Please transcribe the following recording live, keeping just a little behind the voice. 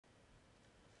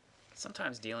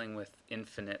Sometimes dealing with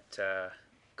infinite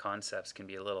concepts can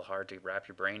be a little hard to wrap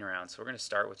your brain around, so we're going to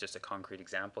start with just a concrete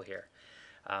example here.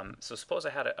 So suppose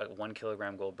I had a 1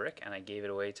 kilogram gold brick and I gave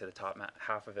it away to the top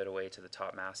half of it away to the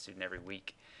top math student every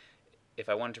week. If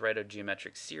I wanted to write a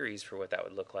geometric series for what that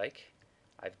would look like,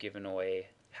 I've given away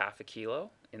half a kilo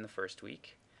in the first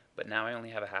week, but now I only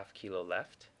have a half kilo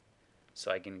left, so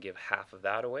I can give half of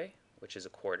that away, which is a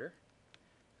quarter,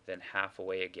 then half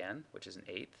away again, which is an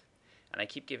eighth, and I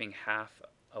keep giving half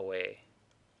away.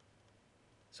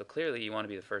 So clearly you want to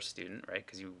be the first student, right,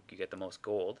 because you get the most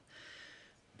gold.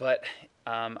 But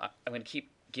I'm going to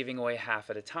keep giving away half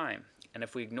at a time. And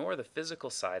if we ignore the physical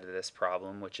side of this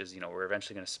problem, which is, we're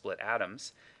eventually going to split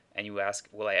atoms, and you ask,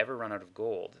 will I ever run out of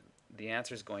gold? The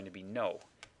answer is going to be no,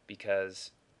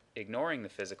 because ignoring the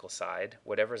physical side,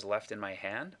 whatever's left in my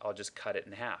hand, I'll just cut it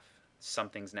in half.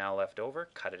 Something's now left over,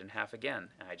 cut it in half again,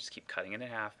 and I just keep cutting it in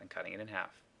half and cutting it in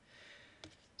half.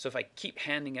 So if I keep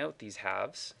handing out these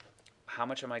halves, how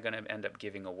much am I going to end up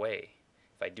giving away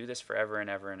if I do this forever and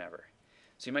ever and ever?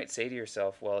 So you might say to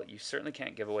yourself, well, you certainly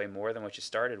can't give away more than what you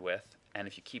started with, and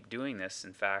if you keep doing this,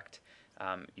 in fact,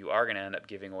 you are going to end up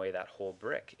giving away that whole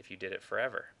brick if you did it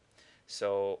forever.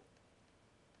 So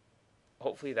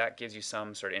hopefully that gives you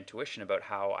some sort of intuition about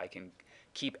how I can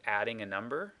keep adding a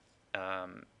number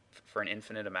for an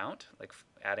infinite amount, like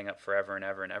adding up forever and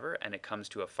ever and ever, and it comes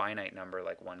to a finite number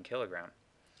like 1 kilogram.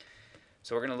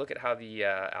 So we're going to look at how the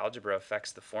algebra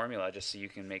affects the formula, just so you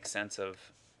can make sense of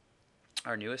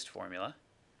our newest formula.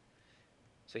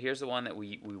 So here's the one that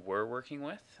we were working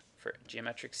with for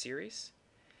geometric series.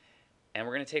 And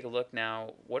we're going to take a look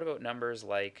now, what about numbers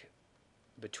like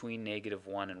between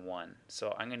 -1 and 1?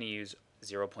 So I'm going to use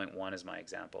 0.1 as my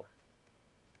example.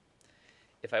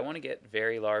 If I want to get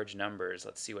very large numbers,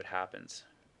 let's see what happens.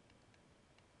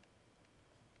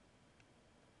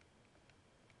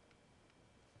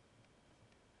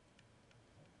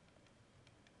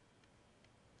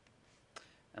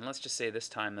 And let's just say this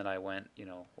time that I went,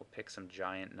 we'll pick some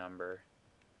giant number.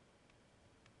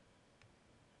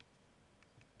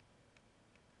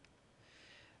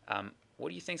 What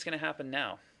do you think is going to happen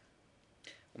now?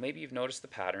 Well, maybe you've noticed the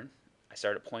pattern. I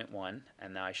start at 0.1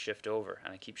 and now I shift over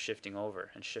and I keep shifting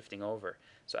over and shifting over.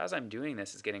 So as I'm doing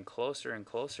this, it's getting closer and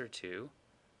closer to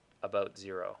about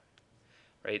 0.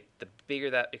 Right? The bigger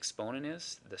that exponent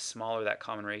is, the smaller that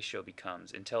common ratio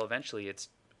becomes, until eventually it's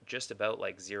just about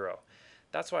like 0.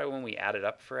 That's why when we add it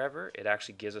up forever, it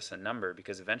actually gives us a number,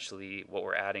 because eventually what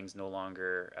we're adding is no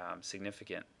longer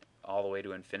significant. All the way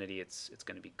to infinity, it's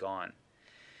going to be gone.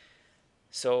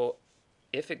 So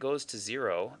if it goes to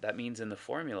 0, that means in the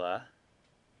formula,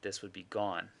 this would be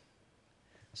gone.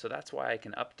 So that's why I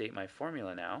can update my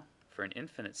formula now for an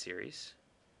infinite series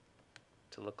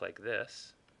to look like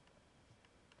this.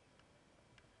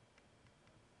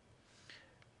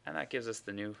 And that gives us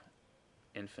the new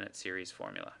infinite series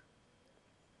formula.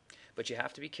 But you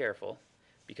have to be careful,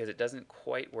 because it doesn't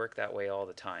quite work that way all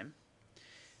the time.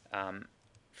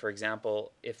 For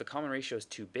example, if the common ratio is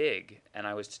too big, and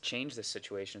I was to change this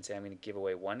situation and say I'm going to give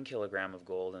away 1 kilogram of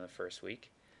gold in the first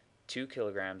week, 2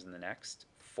 kilograms in the next,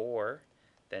 4,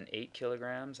 then 8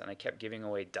 kilograms, and I kept giving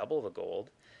away double the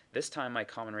gold, this time my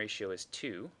common ratio is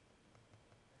 2.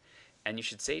 And you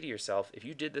should say to yourself, if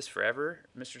you did this forever,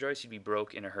 Mr. Joyce, you'd be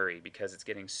broke in a hurry, because it's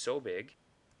getting so big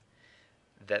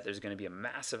that there's going to be a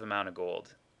massive amount of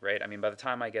gold, right? I mean, by the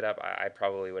time I get up, I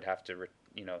probably would have to,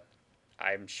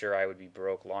 I'm sure I would be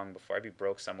broke long before. I'd be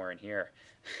broke somewhere in here.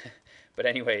 But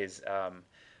anyways,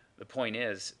 the point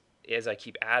is, as I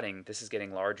keep adding, this is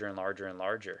getting larger and larger and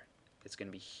larger. It's going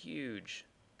to be huge.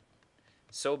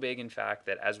 So big, in fact,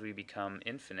 that as we become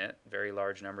infinite, very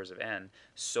large numbers of n,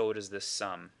 so does this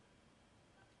sum.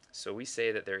 So we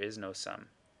say that there is no sum.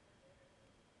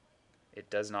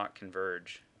 It does not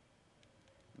converge,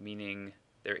 meaning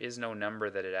there is no number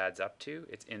that it adds up to.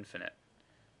 It's infinite.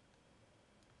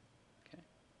 Okay.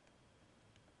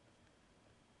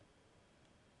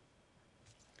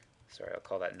 Sorry, I'll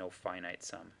call that no finite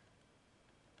sum.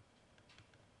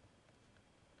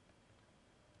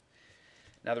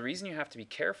 Now the reason you have to be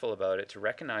careful about it, to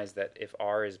recognize that if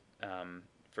r is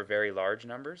for very large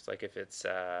numbers, like if it's,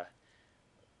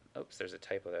 oops, there's a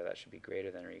typo there, that should be greater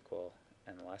than or equal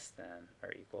and less than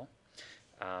or equal.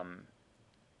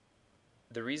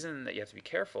 The reason that you have to be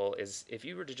careful is if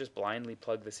you were to just blindly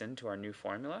plug this into our new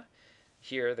formula,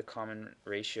 here the common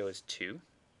ratio is 2,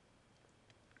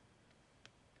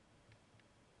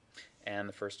 and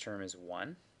the first term is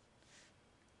 1.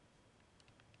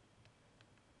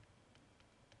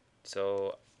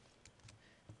 So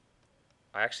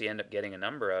I actually end up getting a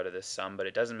number out of this sum, but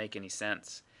it doesn't make any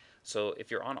sense. So if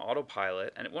you're on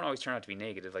autopilot, and it won't always turn out to be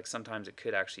negative, like sometimes it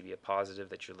could actually be a positive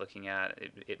that you're looking at.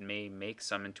 It may make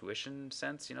some intuition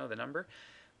sense, you know, the number.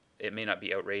 It may not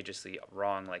be outrageously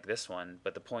wrong like this one,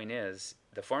 but the point is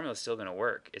the formula is still going to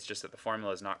work. It's just that the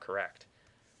formula is not correct.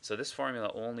 So this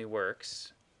formula only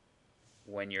works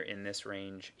when you're in this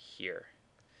range here.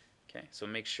 Okay, so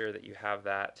make sure that you have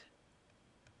that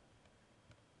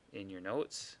in your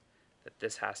notes, that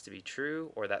this has to be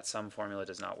true or that sum formula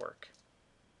does not work.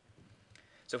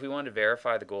 So if we wanted to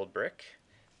verify the gold brick,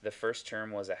 the first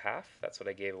term was a half. That's what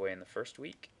I gave away in the first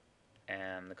week.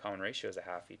 And the common ratio is a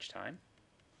half each time.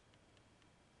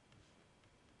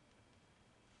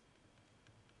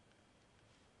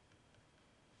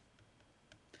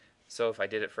 So if I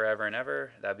did it forever and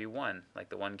ever, that'd be 1, like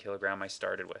the 1 kilogram I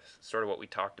started with. Sort of what we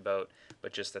talked about,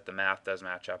 but just that the math does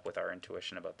match up with our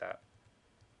intuition about that.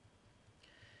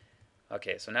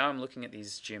 Okay, so now I'm looking at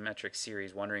these geometric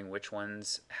series, wondering which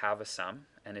ones have a sum,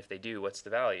 and if they do, what's the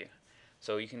value?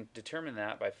 So you can determine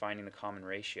that by finding the common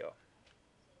ratio.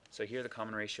 So here the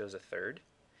common ratio is a third.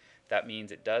 That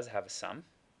means it does have a sum.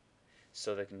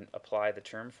 So they can apply the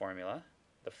term formula,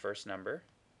 the first number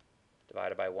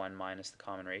divided by 1 minus the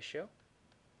common ratio.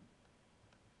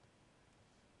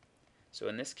 So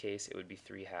in this case, it would be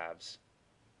 3 halves.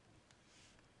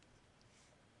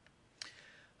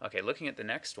 Okay, looking at the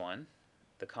next one,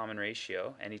 the common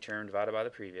ratio, any term divided by the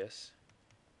previous,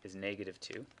 is negative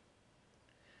 2.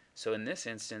 So in this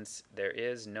instance, there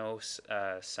is no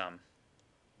sum.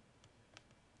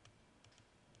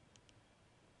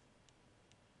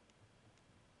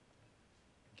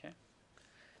 Okay,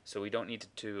 so we don't need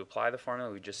to apply the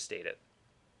formula, we just state it.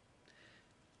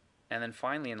 And then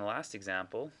finally, in the last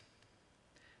example,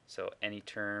 so any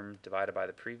term divided by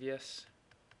the previous,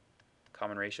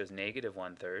 common ratio is negative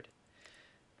 1/3.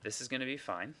 This is going to be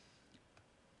fine.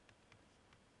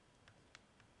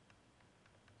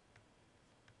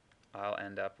 I'll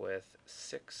end up with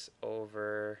 6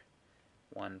 over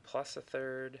 1 plus a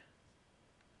third,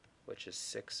 which is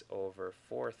 6 over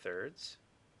 4/3,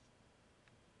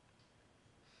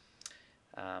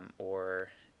 or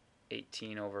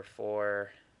 18 over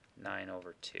 4, 9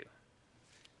 over 2.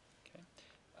 Okay.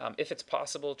 If it's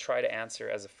possible, try to answer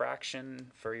as a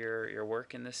fraction for your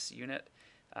work in this unit.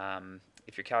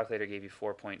 If your calculator gave you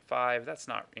 4.5, that's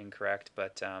not incorrect,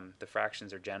 but the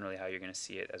fractions are generally how you're going to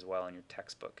see it as well in your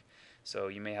textbook. So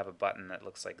you may have a button that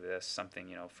looks like this, something,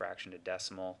 you know, fraction to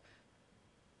decimal.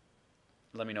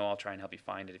 Let me know, I'll try and help you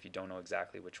find it if you don't know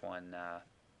exactly which one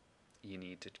you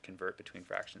need to convert between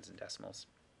fractions and decimals.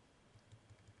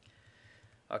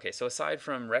 Okay, so aside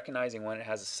from recognizing when it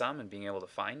has a sum and being able to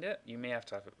find it, you may have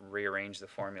to rearrange the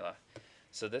formula.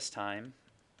 So this time,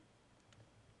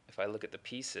 if I look at the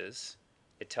pieces,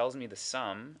 it tells me the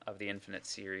sum of the infinite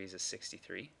series is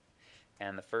 63,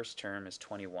 and the first term is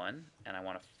 21, and I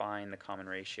want to find the common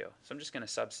ratio. So I'm just going to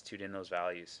substitute in those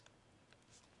values.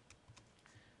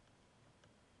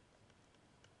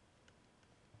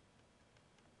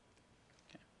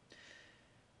 Okay.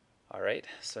 All right,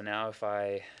 so now if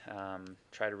I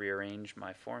try to rearrange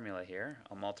my formula here,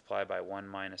 I'll multiply by 1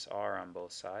 minus r on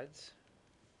both sides.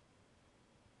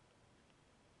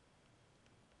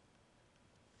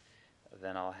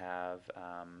 Then I'll have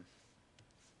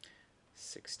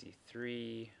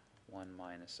 63, 1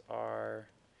 minus r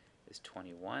is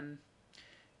 21,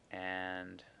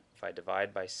 and if I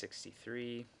divide by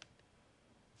 63,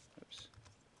 oops,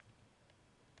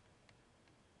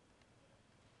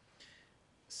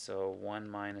 so 1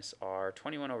 minus r,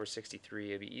 21 over 63,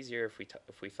 it'd be easier if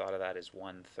we thought of that as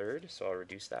 1/3, so I'll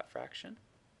reduce that fraction.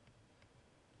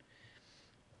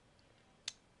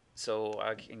 So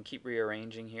I can keep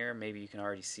rearranging here. Maybe you can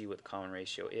already see what the common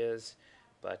ratio is,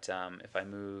 but if I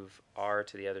move r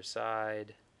to the other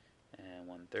side and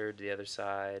 1/3 to the other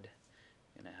side,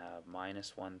 I'm going to have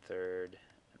minus 1/3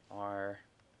 and r.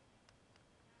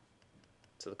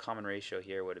 So the common ratio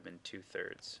here would have been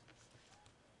 2/3.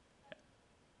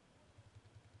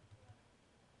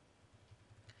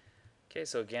 Okay,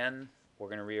 so again, we're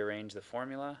going to rearrange the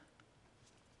formula.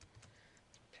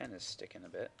 Pen is sticking a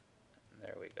bit.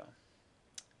 There we go.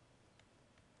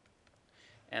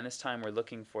 And this time we're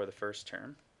looking for the first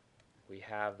term. We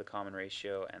have the common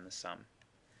ratio and the sum.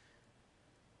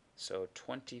 So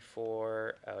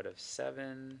 24 out of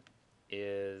 7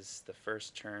 is the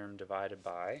first term divided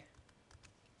by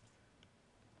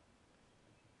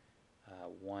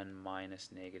 1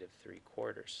 minus negative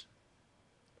 3/4.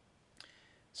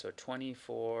 So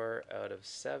 24 out of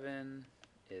 7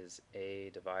 is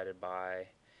a divided by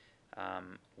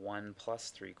 1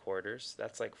 plus 3/4.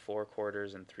 That's like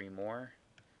 4/4 and 3 more.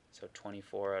 So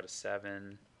 24 out of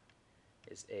 7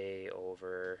 is a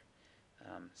over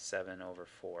 7 over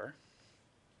 4.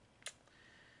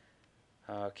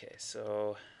 Okay,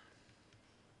 so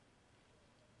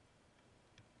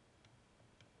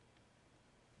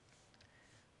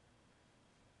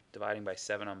dividing by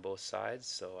 7 on both sides,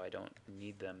 so I don't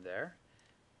need them there.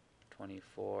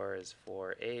 24 is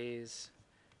 4 A's,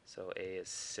 so A is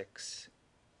 6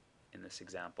 in this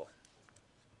example.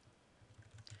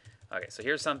 Okay, so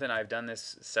here's something I've done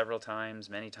this several times,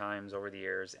 many times over the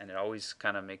years, and it always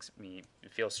kind of makes me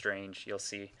feel strange. You'll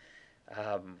see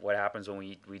what happens when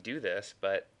we do this,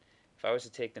 but if I was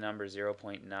to take the number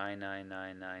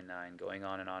 0.99999 going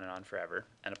on and on and on forever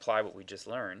and apply what we just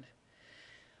learned,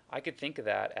 I could think of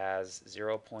that as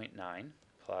 0.9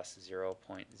 plus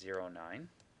 0.09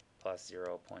 plus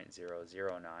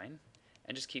 0.009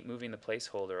 and just keep moving the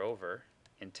placeholder over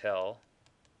until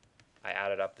I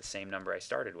added up the same number I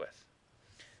started with.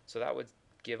 So that would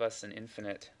give us an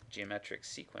infinite geometric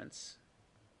sequence,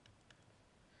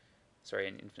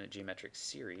 an infinite geometric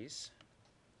series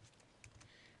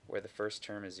where the first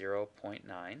term is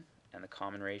 0.9 and the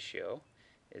common ratio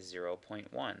is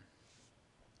 0.1.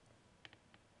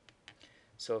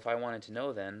 So if I wanted to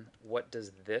know then, what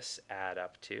does this add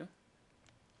up to?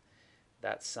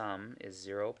 That sum is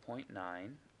 0.9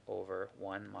 over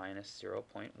 1 minus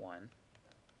 0.1,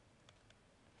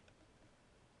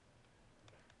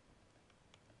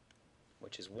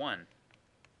 which is 1.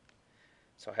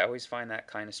 So I always find that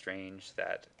kind of strange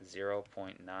that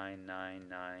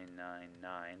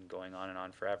 0.99999 going on and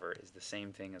on forever is the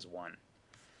same thing as 1.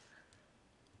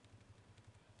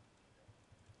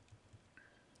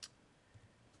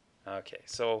 Okay,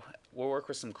 so we'll work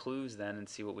with some clues then and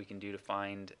see what we can do to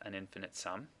find an infinite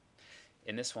sum.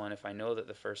 In this one, if I know that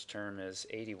the first term is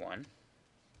 81,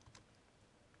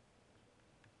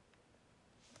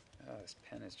 oh, this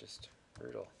pen is just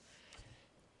brutal,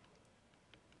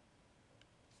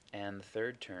 and the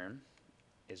third term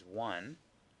is 1,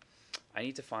 I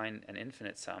need to find an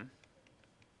infinite sum.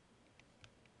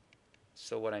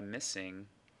 So what I'm missing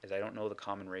is I don't know the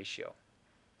common ratio.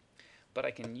 But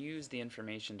I can use the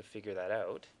information to figure that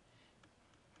out.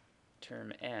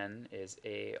 Term n is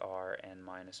arn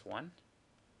minus 1.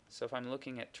 So if I'm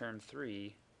looking at term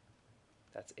 3,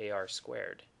 that's ar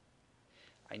squared.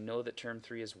 I know that term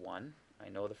 3 is 1. I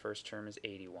know the first term is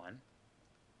 81.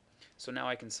 So now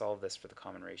I can solve this for the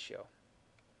common ratio.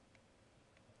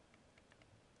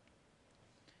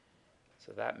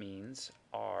 So that means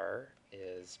r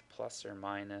is plus or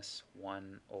minus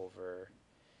 1 over,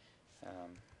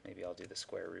 maybe I'll do the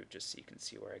square root just so you can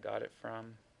see where I got it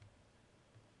from.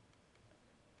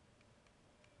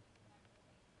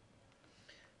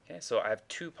 Okay, so I have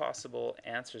two possible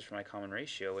answers for my common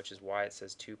ratio, which is why it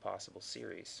says two possible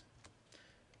series.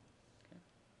 Okay.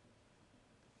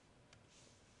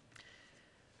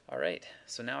 All right,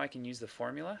 so now I can use the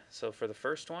formula. So for the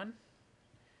first one,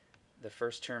 the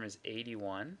first term is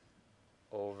 81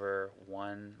 over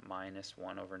 1 minus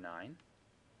 1 over 9.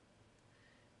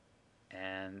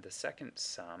 And the second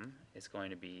sum is going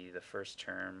to be the first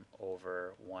term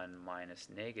over 1 minus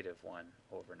negative 1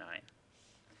 over 9.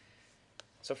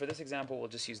 So for this example, we'll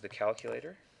just use the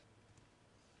calculator.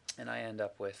 And I end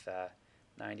up with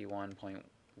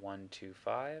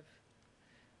 91.125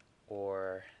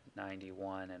 or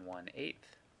 91 1/8.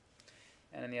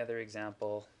 And in the other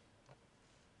example,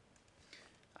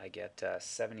 I get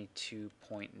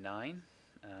 72.9,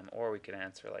 or we could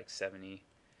answer like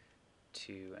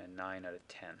 72 9 out of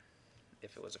 10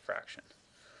 if it was a fraction.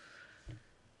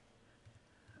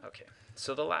 Okay,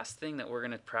 so the last thing that we're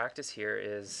going to practice here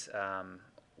is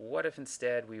what if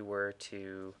instead we were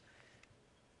to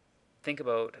think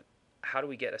about how do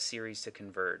we get a series to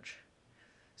converge?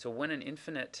 So when an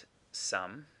infinite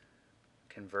sum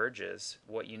converges,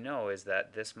 what you know is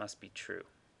that this must be true.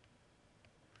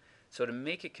 So to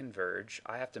make it converge,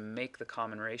 I have to make the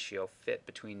common ratio fit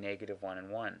between negative 1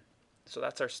 and 1. So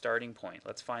that's our starting point.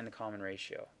 Let's find the common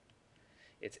ratio.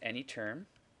 It's any term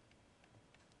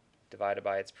divided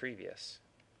by its previous.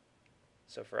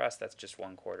 So for us, that's just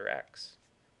 1/4 x.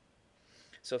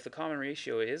 So if the common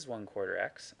ratio is 1/4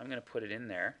 x, I'm going to put it in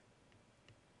there.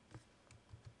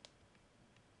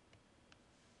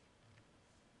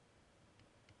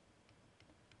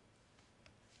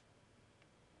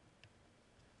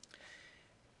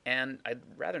 And I'd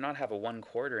rather not have a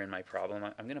 1/4 in my problem.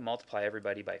 I'm going to multiply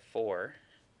everybody by 4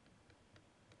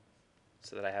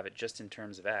 so that I have it just in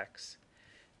terms of x.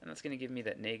 And that's going to give me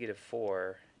that negative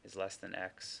 4 is less than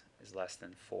x is less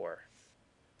than 4.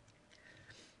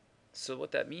 So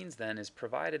what that means then is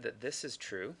provided that this is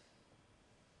true,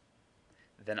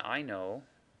 then I know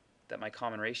that my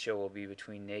common ratio will be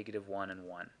between negative 1 and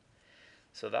 1.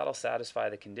 So that'll satisfy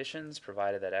the conditions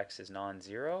provided that x is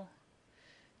non-zero,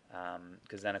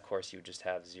 because then of course you would just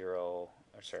have 0,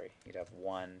 or sorry, you'd have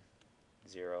 1,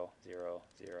 0, 0,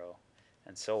 0,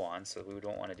 and so on. So we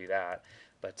don't want to do that.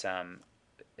 But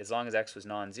as long as x was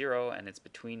non-zero and it's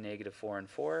between -4 and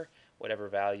 4, whatever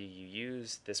value you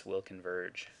use, this will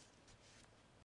converge.